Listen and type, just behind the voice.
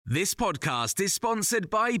This podcast is sponsored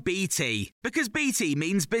by BT, because BT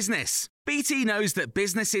means business. BT knows that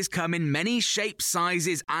businesses come in many shapes,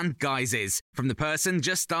 sizes and guises, from the person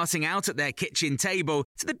just starting out at their kitchen table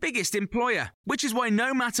to the biggest employer, which is why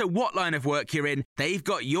no matter what line of work you're in, they've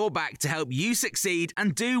got your back to help you succeed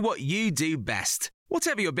and do what you do best.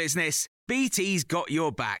 Whatever your business, BT's got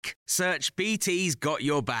your back. Search BT's got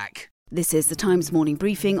your back. This is the Times morning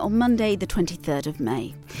briefing on Monday, the 23rd of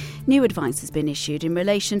May. New advice has been issued in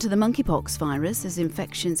relation to the monkeypox virus as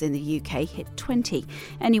infections in the UK hit 20.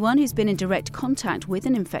 Anyone who's been in direct contact with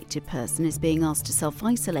an infected person is being asked to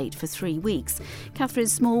self-isolate for 3 weeks. Catherine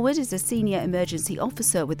Smallwood is a senior emergency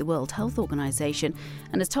officer with the World Health Organisation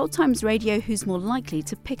and has told Times Radio who's more likely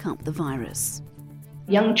to pick up the virus.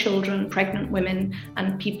 Young children, pregnant women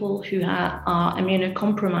and people who are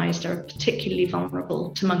immunocompromised are particularly vulnerable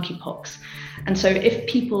to monkeypox. And so if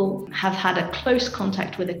people have had a close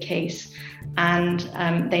contact with a case and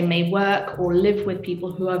they may work or live with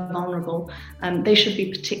people who are vulnerable, they should be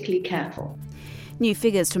particularly careful. New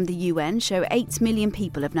figures from the UN show 8 million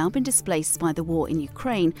people have now been displaced by the war in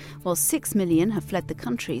Ukraine, while 6 million have fled the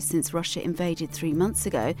country since Russia invaded 3 months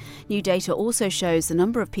ago. New data also shows the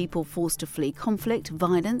number of people forced to flee conflict,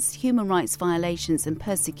 violence, human rights violations and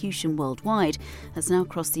persecution worldwide has now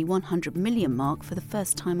crossed the 100 million mark for the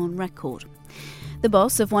first time on record. The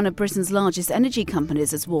boss of one of Britain's largest energy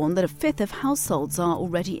companies has warned that a fifth of households are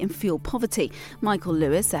already in fuel poverty. Michael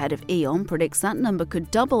Lewis, the head of E.ON, predicts that number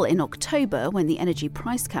could double in October when the energy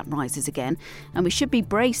price cap rises again, and we should be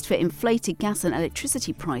braced for inflated gas and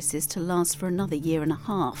electricity prices to last for another year and a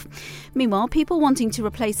half. Meanwhile, people wanting to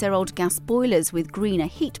replace their old gas boilers with greener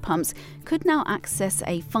heat pumps could now access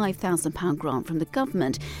a £5,000 grant from the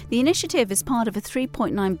government. The initiative is part of a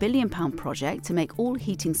 £3.9 billion project to make all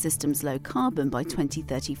heating systems low carbon by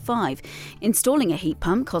 2035. Installing a heat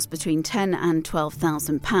pump costs between £10,000 and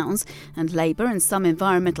 £12,000, and Labour and some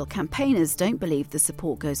environmental campaigners don't believe the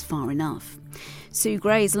support goes far enough. Sue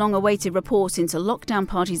Gray's long-awaited report into lockdown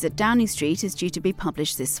parties at Downing Street is due to be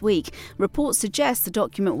published this week. Reports suggest the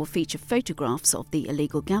document will feature photographs of the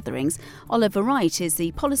illegal gatherings. Oliver Wright is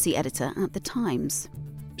the policy editor at The Times.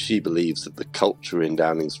 She believes that the culture in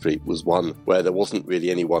Downing Street was one where there wasn't really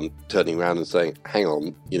anyone turning around and saying, hang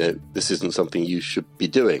on, this isn't something you should be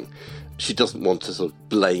doing. She doesn't want to sort of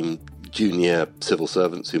blame junior civil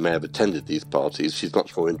servants who may have attended these parties. She's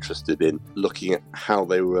much more interested in looking at how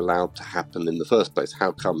they were allowed to happen in the first place.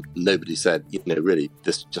 How come nobody said, really,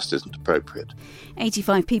 this just isn't appropriate?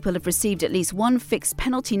 85 people have received at least one fixed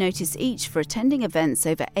penalty notice each for attending events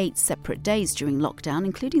over 8 separate days during lockdown,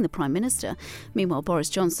 including the Prime Minister. Meanwhile, Boris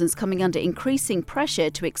Johnson's coming under increasing pressure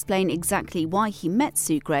to explain exactly why he met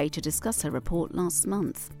Sue Gray to discuss her report last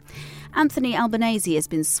month. Anthony Albanese has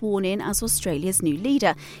been sworn in as Australia's new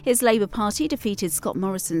leader. His Labour Party defeated Scott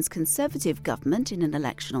Morrison's Conservative government in an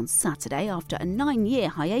election on Saturday after a 9-year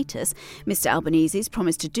hiatus. Mr Albanese's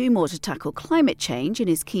promised to do more to tackle climate change and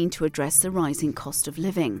is keen to address the rising cost of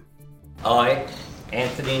living. I,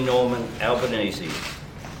 Anthony Norman Albanese,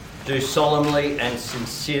 do solemnly and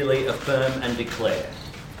sincerely affirm and declare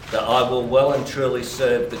that I will well and truly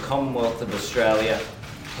serve the Commonwealth of Australia,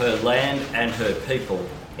 her land and her people,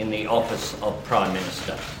 in the office of Prime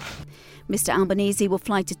Minister. Mr Albanese will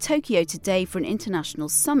fly to Tokyo today for an international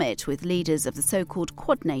summit with leaders of the so-called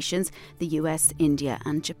Quad nations, the US, India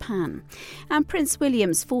and Japan. And Prince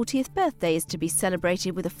William's 40th birthday is to be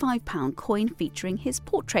celebrated with a £5 coin featuring his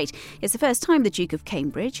portrait. It's the first time the Duke of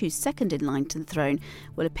Cambridge, who's second in line to the throne,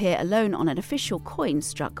 will appear alone on an official coin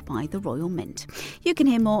struck by the Royal Mint. You can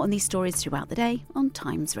hear more on these stories throughout the day on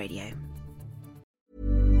Times Radio.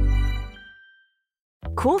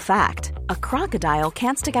 Cool fact, a crocodile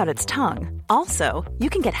can't stick out its tongue. Also, you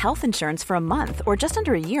can get health insurance for a month or just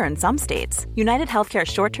under a year in some states. United Healthcare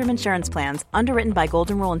short-term insurance plans, underwritten by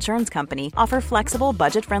Golden Rule Insurance Company, offer flexible,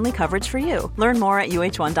 budget-friendly coverage for you. Learn more at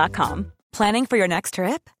uh1.com. Planning for your next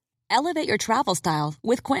trip? Elevate your travel style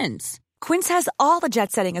with Quince. Quince has all the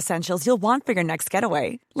jet-setting essentials you'll want for your next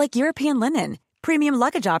getaway, like European linen, premium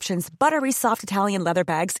luggage options, buttery soft Italian leather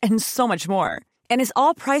bags, and so much more. And is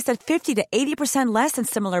all priced at 50 to 80% less than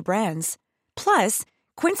similar brands. Plus,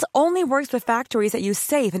 Quince only works with factories that use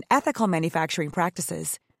safe and ethical manufacturing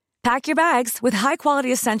practices. Pack your bags with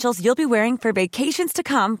high-quality essentials you'll be wearing for vacations to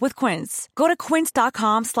come with Quince. Go to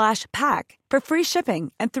quince.com/pack for free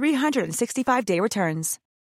shipping and 365-day returns.